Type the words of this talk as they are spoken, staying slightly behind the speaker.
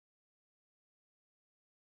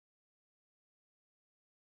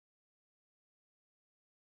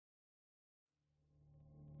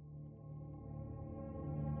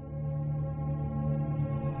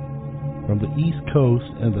the East Coast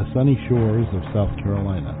and the sunny shores of South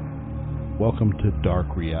Carolina. Welcome to Dark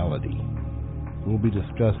Reality. We'll be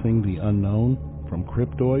discussing the unknown, from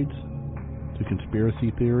cryptoids to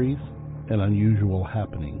conspiracy theories and unusual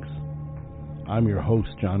happenings. I'm your host,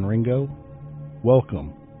 John Ringo.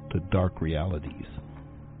 Welcome to Dark Realities.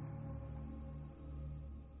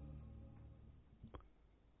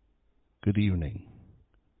 Good evening,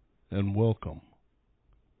 and welcome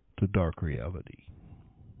to Dark Reality.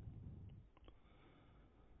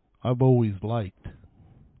 I've always liked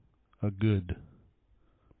a good,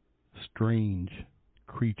 strange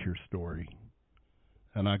creature story,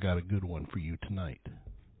 and I got a good one for you tonight.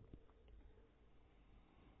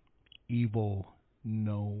 Evil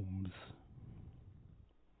gnomes.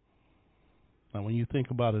 Now, when you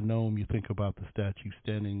think about a gnome, you think about the statue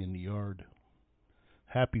standing in the yard.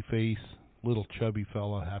 Happy face, little chubby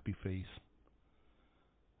fella, happy face.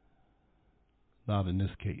 Not in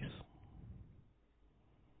this case.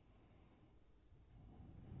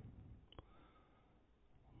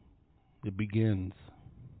 It begins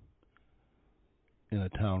in a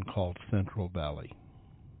town called Central Valley.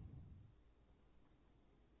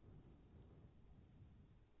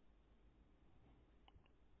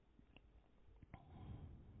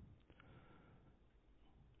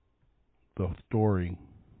 The story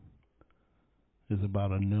is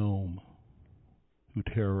about a gnome who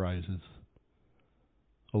terrorizes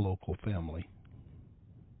a local family.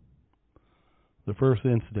 The first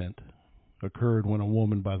incident occurred when a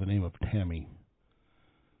woman by the name of Tammy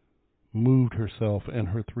moved herself and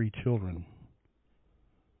her 3 children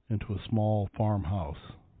into a small farmhouse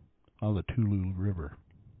on the Tulu River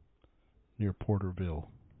near Porterville.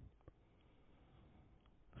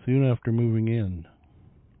 Soon after moving in,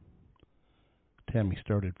 Tammy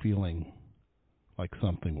started feeling like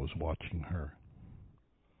something was watching her.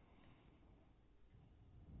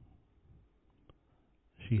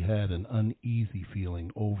 She had an uneasy feeling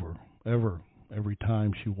every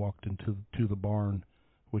time she walked into the barn,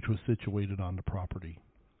 which was situated on the property.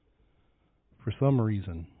 For some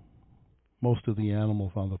reason, most of the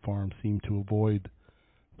animals on the farm seemed to avoid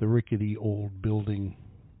the rickety old building,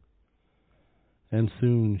 and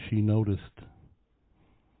soon she noticed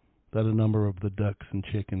that a number of the ducks and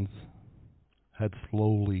chickens had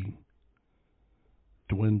slowly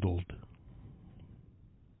dwindled.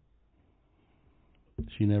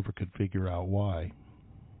 She never could figure out why.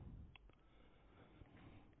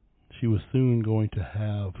 She was soon going to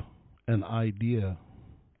have an idea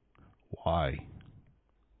why.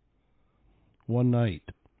 One night,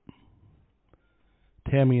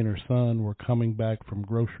 Tammy and her son were coming back from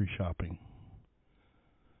grocery shopping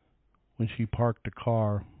when she parked the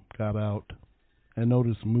car, got out, and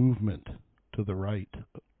noticed movement to the right.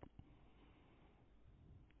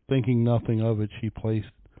 Thinking nothing of it, she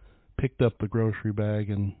picked up the grocery bag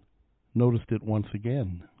and noticed it once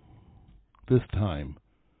again, this time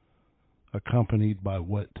accompanied by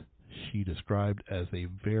what she described as a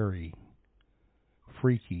very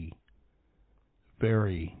freaky,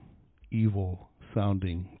 very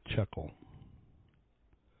evil-sounding chuckle.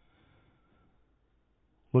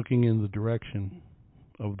 Looking in the direction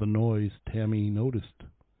of the noise, Tammy noticed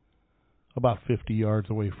about 50 yards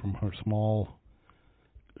away from her small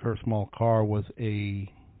car was a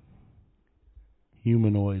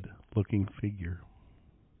humanoid-looking figure,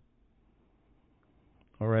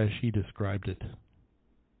 or as she described it,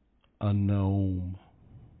 a gnome.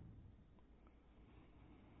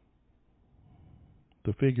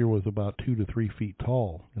 The figure was about 2 to 3 feet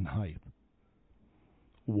tall in height,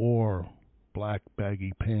 wore black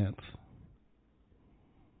baggy pants,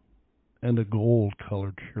 and a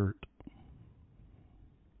gold-colored shirt.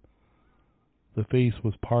 The face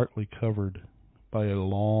was partly covered by a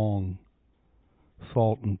long,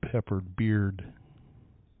 salt and peppered beard,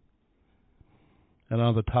 and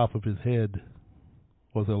on the top of his head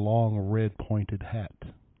was a long red pointed hat.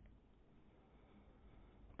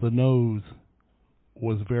 The nose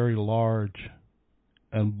was very large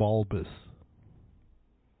and bulbous.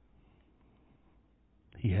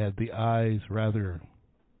 He had the eyes,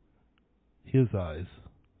 his eyes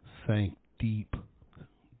sank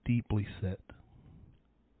deeply set.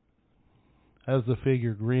 As the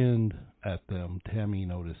figure grinned at them, Tammy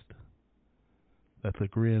noticed that the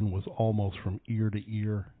grin was almost from ear to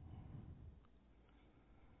ear,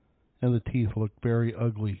 and the teeth looked very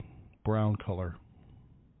ugly, brown color,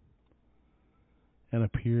 and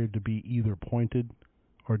appeared to be either pointed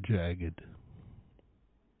or jagged.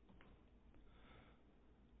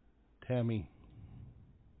 Tammy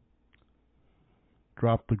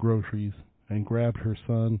dropped the groceries and grabbed her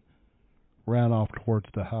son, ran off towards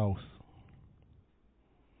the house.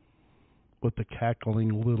 with the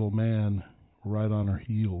cackling little man right on her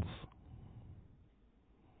heels.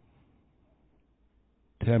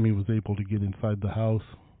 Tammy was able to get inside the house,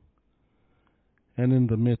 and in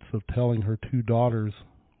the midst of telling her two daughters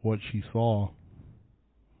what she saw,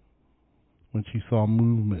 when she saw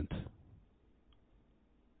movement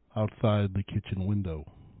outside the kitchen window.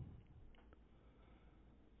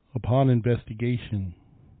 Upon investigation,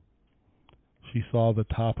 she saw the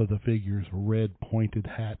top of the figure's red pointed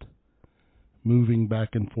hat moving back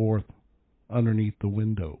and forth underneath the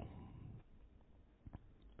window.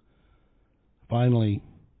 Finally,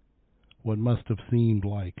 what must have seemed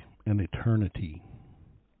like an eternity,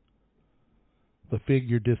 the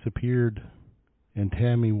figure disappeared, and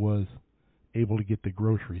Tammy was able to get the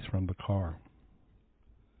groceries from the car.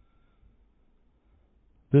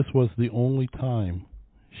 This was the only time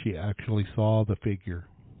she actually saw the figure.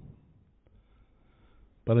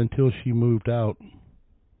 But until she moved out,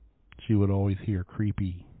 she would always hear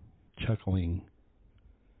creepy chuckling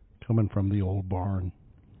coming from the old barn,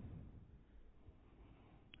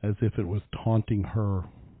 as if it was taunting her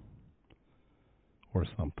or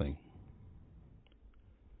something.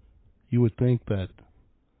 You would think that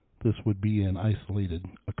this would be an isolated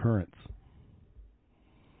occurrence.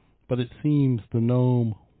 But it seems the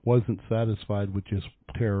gnome wasn't satisfied with just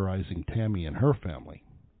terrorizing Tammy and her family.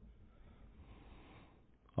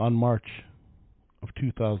 On March of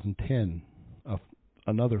 2010,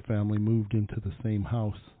 another family moved into the same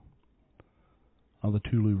house on the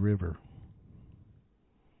Tulu River.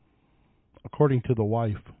 According to the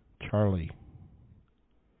wife, Charlie,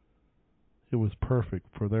 it was perfect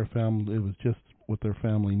for their family. It was just what their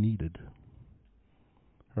family needed.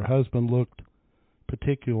 Her husband looked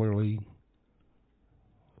particularly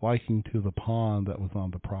liking to the pond that was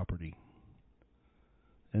on the property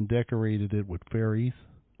and decorated it with fairies,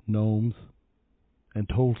 gnomes, and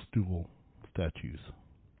toadstool statues.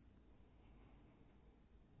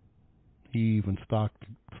 He even stocked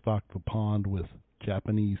the pond with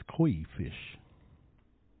Japanese koi fish.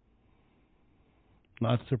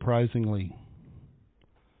 Not surprisingly,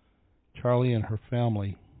 Charlie and her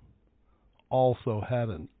family also had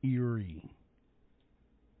an eerie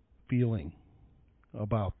feeling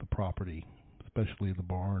about the property, especially the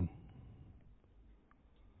barn.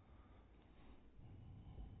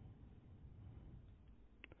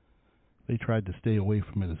 They tried to stay away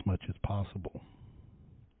from it as much as possible.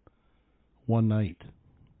 One night,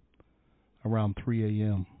 around 3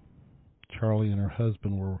 a.m., Charlie and her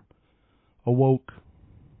husband were awoke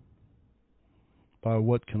by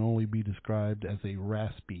what can only be described as a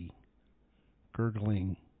raspy,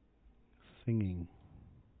 gurgling, singing.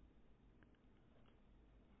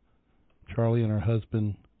 Charlie and her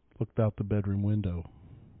husband looked out the bedroom window,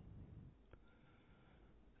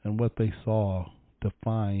 and what they saw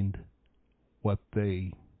defined what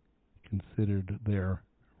they considered their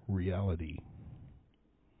reality.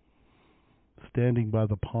 Standing by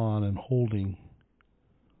the pond and holding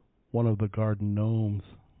one of the garden gnomes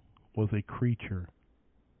was a creature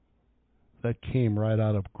that came right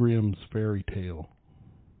out of Grimm's fairy tale.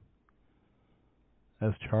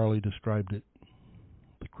 As Charlie described it,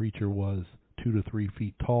 the creature was 2 to 3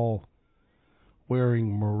 feet tall,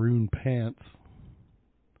 wearing maroon pants,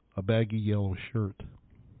 a baggy yellow shirt,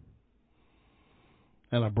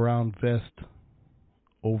 and a brown vest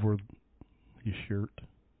over his shirt,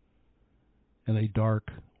 and a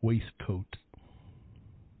dark waistcoat.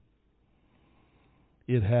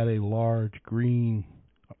 It had a large gray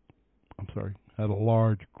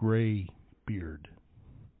beard,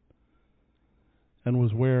 and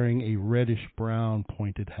was wearing a reddish-brown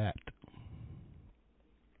pointed hat.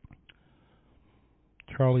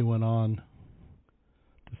 Charlie went on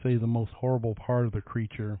to say the most horrible part of the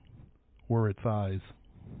creature were its eyes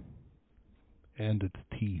and its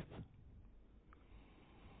teeth.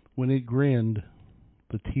 When it grinned,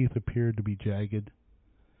 the teeth appeared to be jagged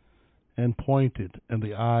and pointed, and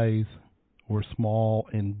the eyes were small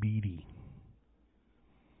and beady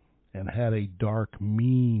and had a dark,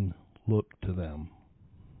 mean look to them.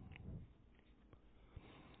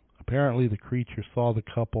 Apparently, the creature saw the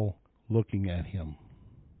couple looking at him,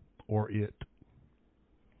 or it,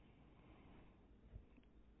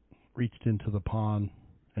 reached into the pond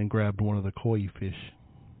and grabbed one of the koi fish,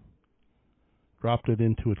 dropped it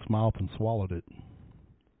into its mouth and swallowed it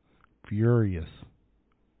furiously.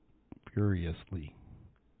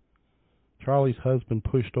 Charlie's husband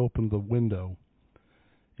pushed open the window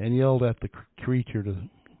and yelled at the creature to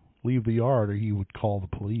leave the yard or he would call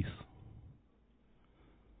the police.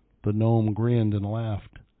 The gnome grinned and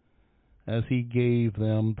laughed as he gave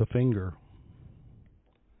them the finger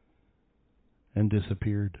and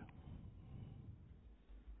disappeared.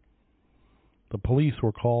 The police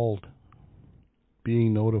were called,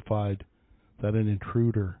 being notified that an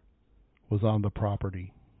intruder was on the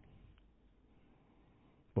property.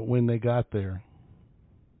 But when they got there,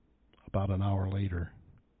 about an hour later,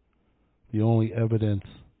 the only evidence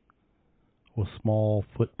was small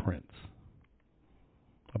footprints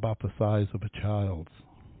about the size of a child's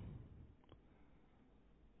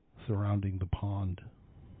surrounding the pond.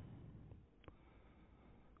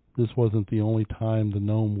 This wasn't the only time the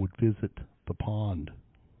gnome would visit the pond.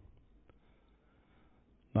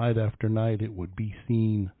 Night after night it would be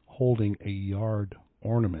seen holding a yard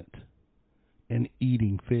ornament and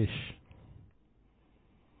eating fish.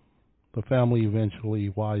 The family eventually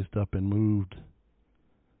wised up and moved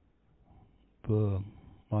the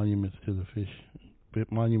monuments to the fish,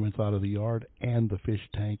 monuments out of the yard and the fish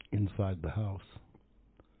tank inside the house.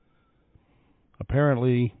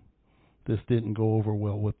 Apparently, this didn't go over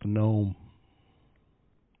well with the gnome.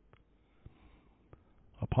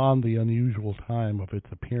 Upon the unusual time of its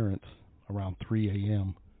appearance, around 3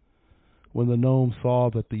 a.m., when the gnome saw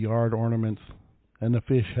that the yard ornaments and the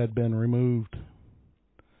fish had been removed,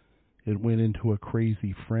 it went into a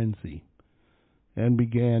crazy frenzy and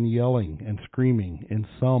began yelling and screaming in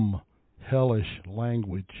some hellish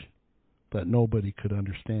language that nobody could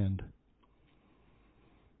understand.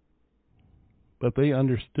 But they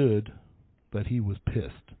understood that he was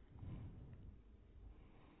pissed.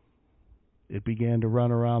 It began to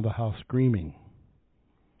run around the house screaming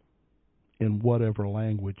in whatever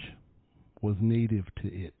language was native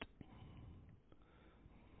to it.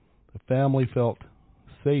 The family felt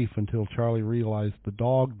safe until Charlie realized the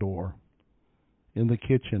dog door in the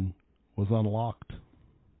kitchen was unlocked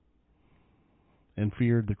and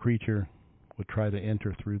feared the creature would try to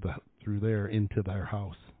enter through there into their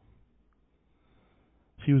house.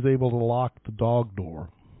 She was able to lock the dog door,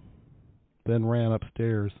 then ran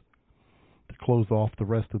upstairs to close off the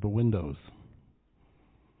rest of the windows.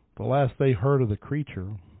 The last they heard of the creature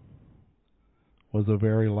was a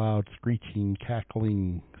very loud screeching,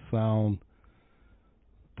 cackling sound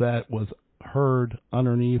that was heard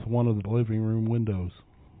underneath one of the living room windows.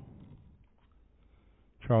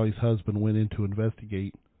 Charlie's husband went in to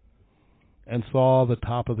investigate and saw the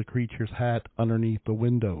top of the creature's hat underneath the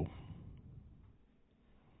window.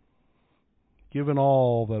 Given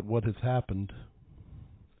all that what has happened,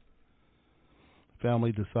 the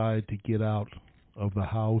family decided to get out of the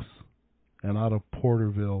house and out of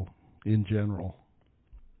Porterville in general.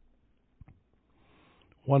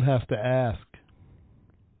 One has to ask,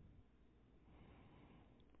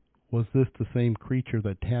 was this the same creature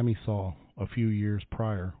that Tammy saw a few years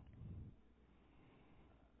prior?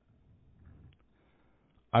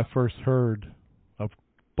 I first heard of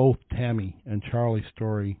both Tammy and Charlie's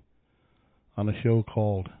story on a show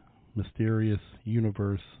called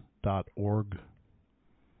MysteriousUniverse.org.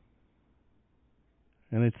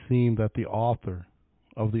 And it seemed that the author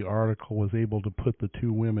of the article was able to put the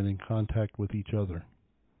two women in contact with each other.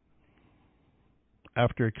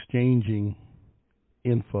 After exchanging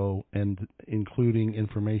info and including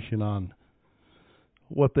information on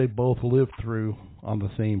what they both lived through on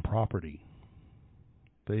the same property,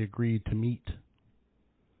 they agreed to meet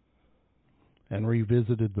and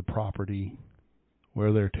revisited the property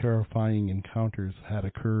where their terrifying encounters had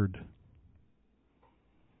occurred.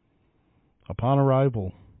 Upon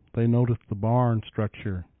arrival, they noticed the barn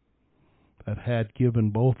structure that had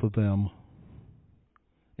given both of them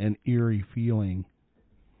an eerie feeling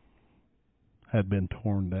had been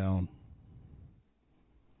torn down.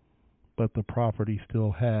 But the property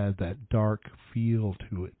still had that dark feel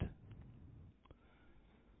to it.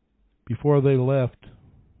 Before they left,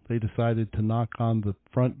 they decided to knock on the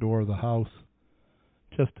front door of the house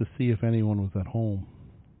just to see if anyone was at home.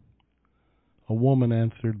 A woman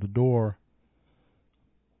answered the door,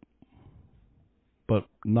 but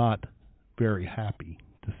not very happy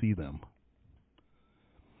to see them.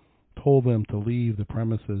 Told them to leave the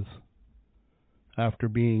premises after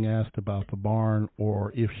being asked about the barn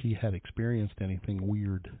or if she had experienced anything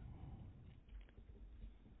weird.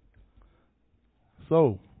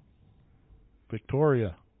 So,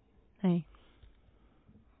 Victoria. Hey.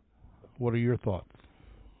 What are your thoughts?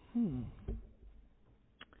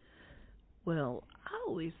 Well, I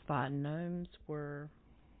always thought gnomes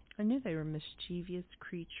I knew they were mischievous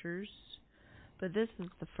creatures, but this is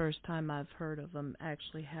the first time I've heard of them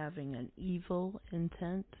actually having an evil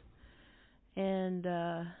intent. And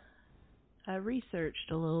I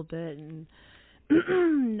researched a little bit, and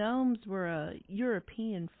gnomes were a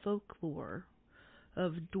European folklore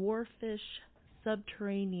of dwarfish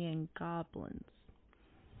subterranean goblins.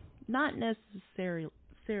 Not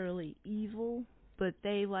necessarily evil, but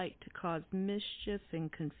they like to cause mischief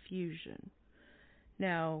and confusion.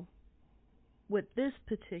 Now, with this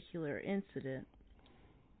particular incident,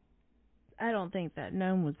 I don't think that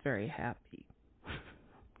gnome was very happy.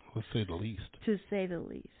 Let's say the least. To say the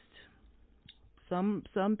least. Some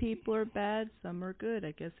people are bad, some are good.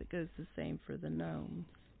 I guess it goes the same for the gnomes.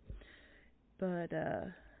 But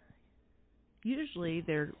usually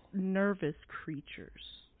they're nervous creatures,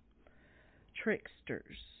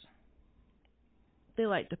 tricksters. They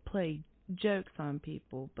like to play jokes on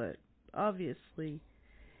people, but obviously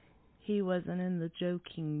he wasn't in the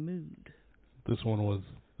joking mood. This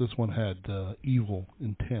one had evil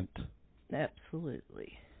intent.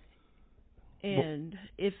 Absolutely. And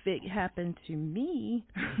if it happened to me,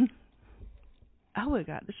 I would have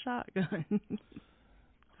got the shotgun.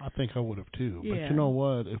 I think I would have too. Yeah. But you know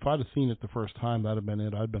what? If I'd have seen it the first time, that'd have been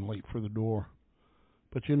it. I'd been late for the door.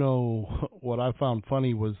 But you know, what I found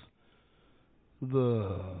funny was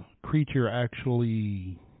the creature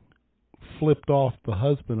actually flipped off the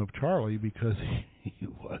husband of Charlie because he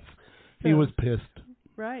was pissed.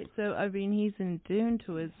 Right. So, I mean, he's in tune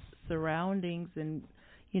to his surroundings and,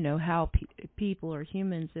 how people or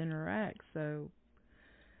humans interact. So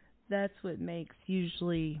that's what makes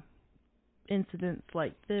usually incidents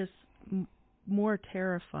like this more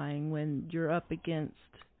terrifying when you're up against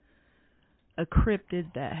a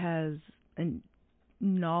cryptid that has a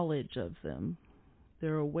knowledge of them.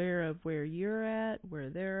 They're aware of where you're at, where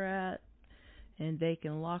they're at, and they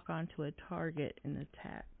can lock onto a target and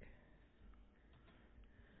attack.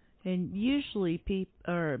 And usually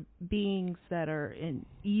beings that are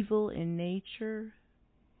evil in nature,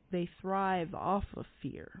 they thrive off of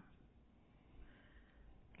fear.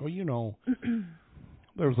 Well,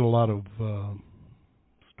 there's a lot of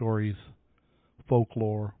stories,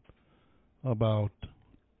 folklore about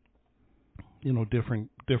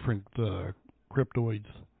different cryptoids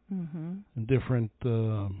and different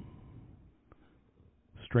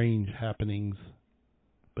strange happenings.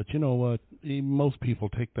 But you know what? Most people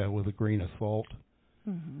take that with a grain of salt,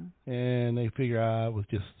 and they figure it was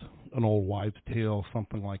just an old wives' tale,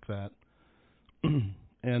 something like that.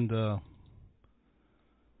 And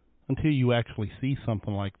until you actually see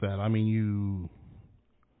something like that, I mean,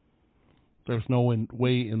 there's no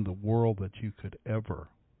way in the world that you could ever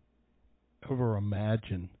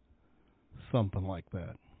imagine something like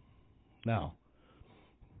that. Now,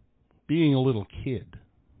 being a little kid,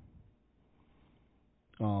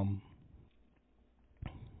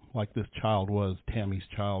 like this child was, Tammy's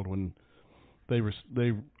child, when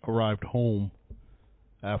they arrived home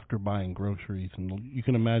after buying groceries, and you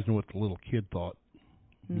can imagine what the little kid thought.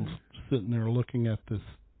 Sitting there looking at this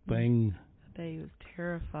thing. He was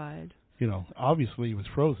terrified. Obviously he was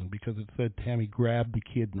frozen because it said Tammy grabbed the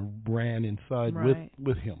kid and ran inside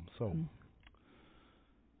with him. So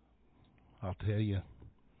I'll tell you,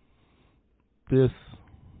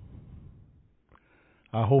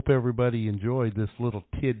 I hope everybody enjoyed this little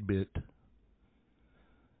tidbit.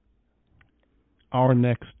 Our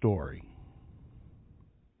next story,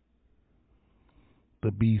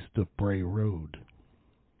 The Beast of Bray Road.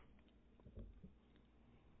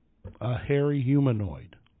 A hairy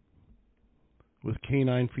humanoid with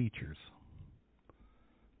canine features.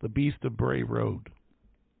 The Beast of Bray Road.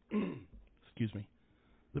 Excuse me.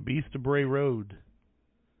 The Beast of Bray Road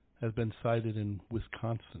has been sighted in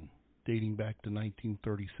Wisconsin, dating back to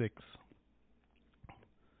 1936.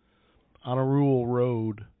 On a rural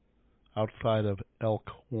road outside of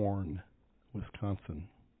Elkhorn, Wisconsin.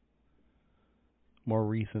 More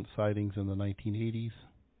recent sightings in the 1980s,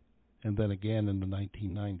 and then again in the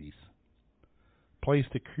 1990s. Placed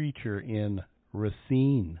a creature in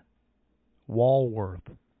Racine, Walworth,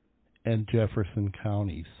 and Jefferson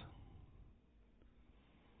counties.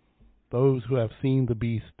 Those who have seen the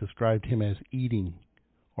beast described him as eating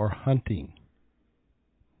or hunting,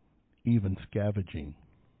 even scavenging.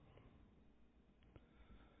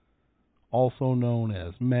 Also known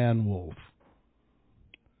as man-wolf,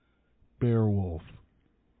 bear-wolf,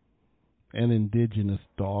 and indigenous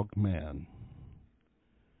dog-man.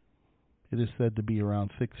 It is said to be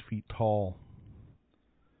around 6 feet tall,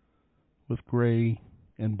 with gray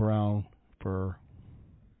and brown fur.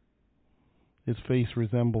 His face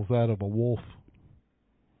resembles that of a wolf,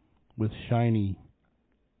 with shiny,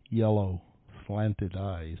 yellow, slanted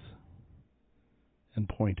eyes and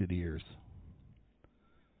pointed ears.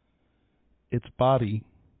 Its body,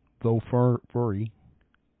 though furry,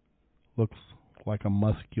 looks like a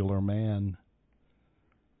muscular man.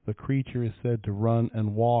 The creature is said to run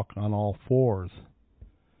and walk on all fours,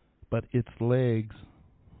 but its legs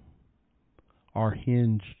are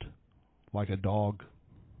hinged like a dog.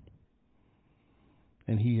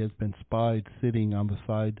 and he has been spied sitting on the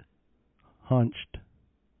side, hunched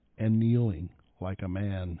and kneeling like a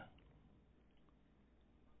man.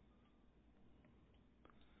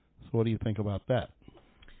 So what do you think about that?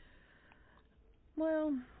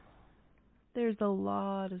 Well, there's a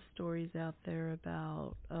lot of stories out there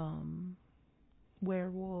about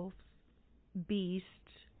werewolves, beasts,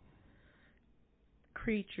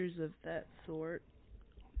 creatures of that sort.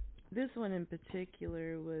 This one in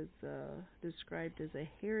particular was described as a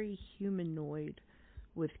hairy humanoid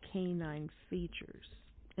with canine features.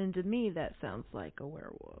 And to me, that sounds like a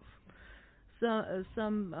werewolf.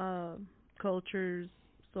 Some cultures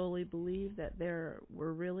solely believe that there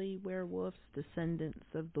were really werewolves, descendants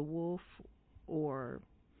of the wolf, or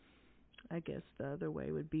I guess the other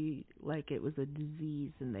way would be like it was a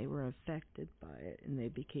disease and they were affected by it and they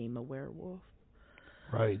became a werewolf.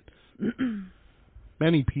 Right.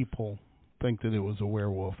 Many people think that it was a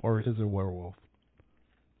werewolf or is a werewolf.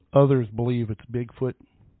 Others believe it's Bigfoot,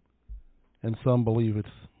 and some believe it's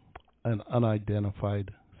an unidentified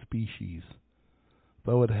species,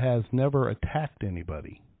 though it has never attacked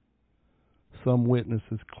anybody. Some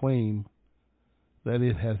witnesses claim that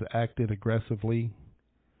it has acted aggressively,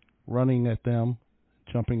 running at them,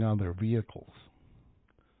 jumping on their vehicles.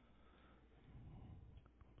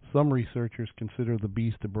 Some researchers consider the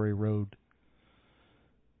Beast of Bray Road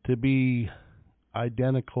to be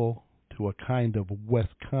identical to a kind of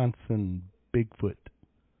Wisconsin Bigfoot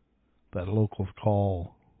that locals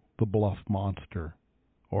call the Bluff Monster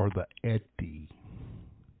or the Yeti.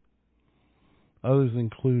 Others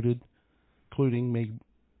including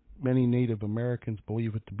many Native Americans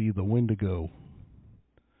believe it to be the Wendigo,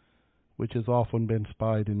 which has often been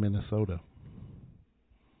spied in Minnesota.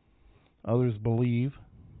 Others believe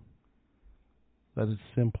that it's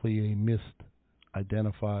simply a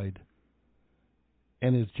misidentified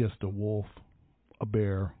and is just a wolf, a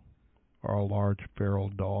bear, or a large feral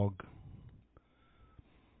dog.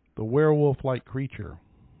 The werewolf-like creature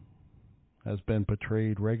has been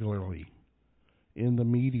portrayed regularly in the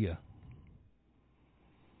media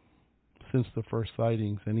since the first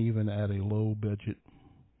sightings, and even at a low-budget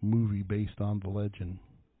movie based on the legend.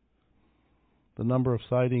 The number of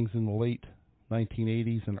sightings in the late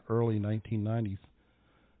 1980s and early 1990s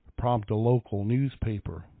prompted a local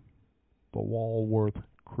newspaper, the Walworth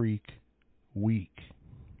Creek Week.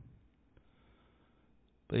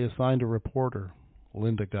 They assigned a reporter,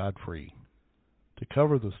 Linda Godfrey, to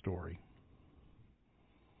cover the story.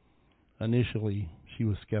 Initially, she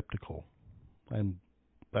was skeptical, and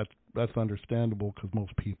that's understandable because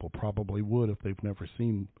most people probably would if they've never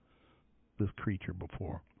seen this creature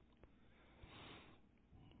before.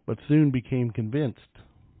 But soon became convinced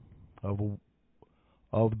of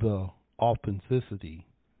the authenticity,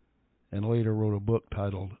 and later wrote a book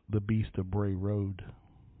titled The Beast of Bray Road,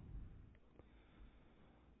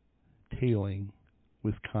 tailing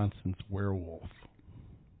Wisconsin's werewolf.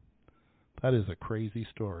 That is a crazy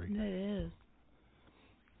story. It is.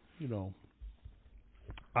 You know,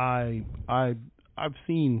 I've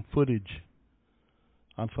seen footage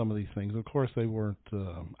on some of these things. Of course, they weren't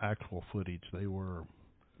actual footage. They were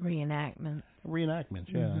Reenactments. Reenactments,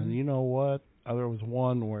 yeah. Mm-hmm. And you know what? There was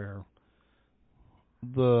one where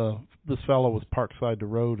this fellow was parked side the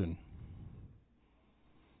road, and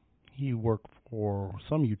he worked for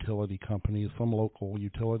some utility company, some local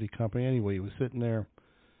utility company. Anyway, he was sitting there,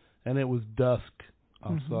 and it was dusk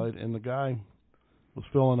outside, and the guy was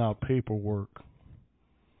filling out paperwork,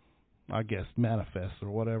 I guess manifests or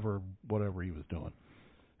whatever he was doing.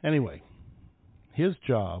 Anyway, his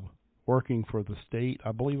job, working for the state,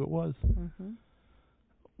 I believe it was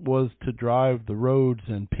to drive the roads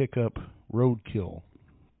and pick up roadkill.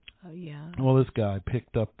 Oh, yeah. Well, this guy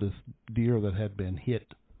picked up this deer that had been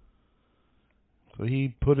hit. So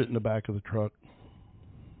he put it in the back of the truck.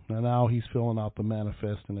 And now he's filling out the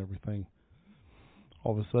manifest and everything.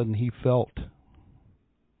 All of a sudden, he felt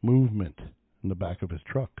movement in the back of his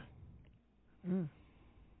truck.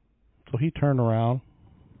 So he turned around,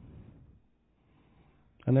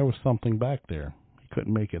 and there was something back there. He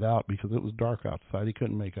couldn't make it out because it was dark outside. He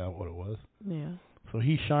couldn't make out what it was. Yeah. So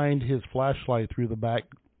he shined his flashlight through the back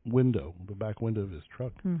window of his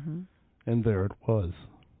truck, and there it was.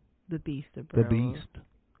 The Beast of Bray Road. The beast.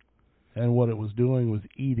 And what it was doing was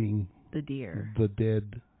eating the deer. The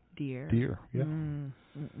dead deer, yeah.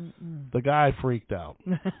 The guy freaked out.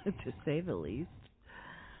 To say the least.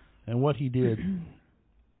 And what he did,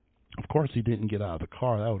 of course he didn't get out of the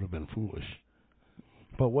car. That would have been foolish.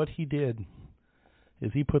 But what he did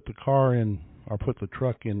is he put the car in, or put the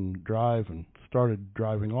truck in drive and started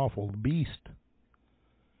driving off. Well, the beast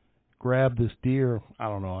grabbed this deer. I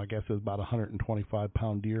don't know, I guess it was about a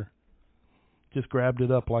 125-pound deer. Just grabbed it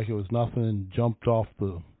up like it was nothing and jumped off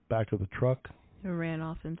the back of the truck. It ran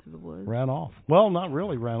off into the woods. Ran off. Well, not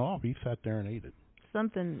really ran off. He sat there and ate it.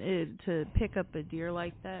 To pick up a deer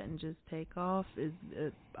like that and just take off is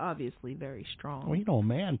obviously very strong. Well, a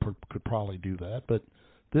man could probably do that, but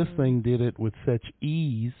this thing did it with such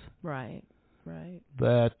ease. Right.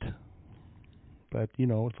 That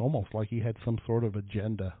it's almost like he had some sort of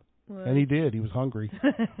agenda. Well, and he did. He was hungry.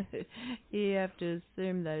 You have to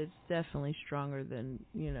assume that it's definitely stronger than,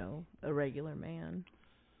 a regular man.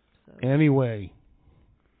 So. Anyway,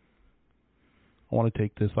 I want to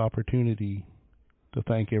take this opportunity to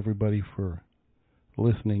thank everybody for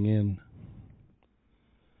listening in.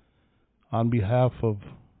 On behalf of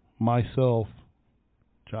myself,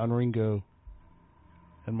 John Ringo,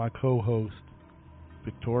 and my co-host,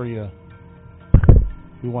 Victoria,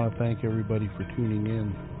 we want to thank everybody for tuning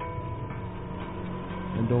in.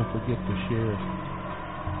 And don't forget to share.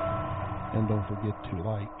 And don't forget to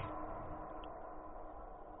like.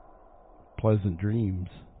 Pleasant dreams.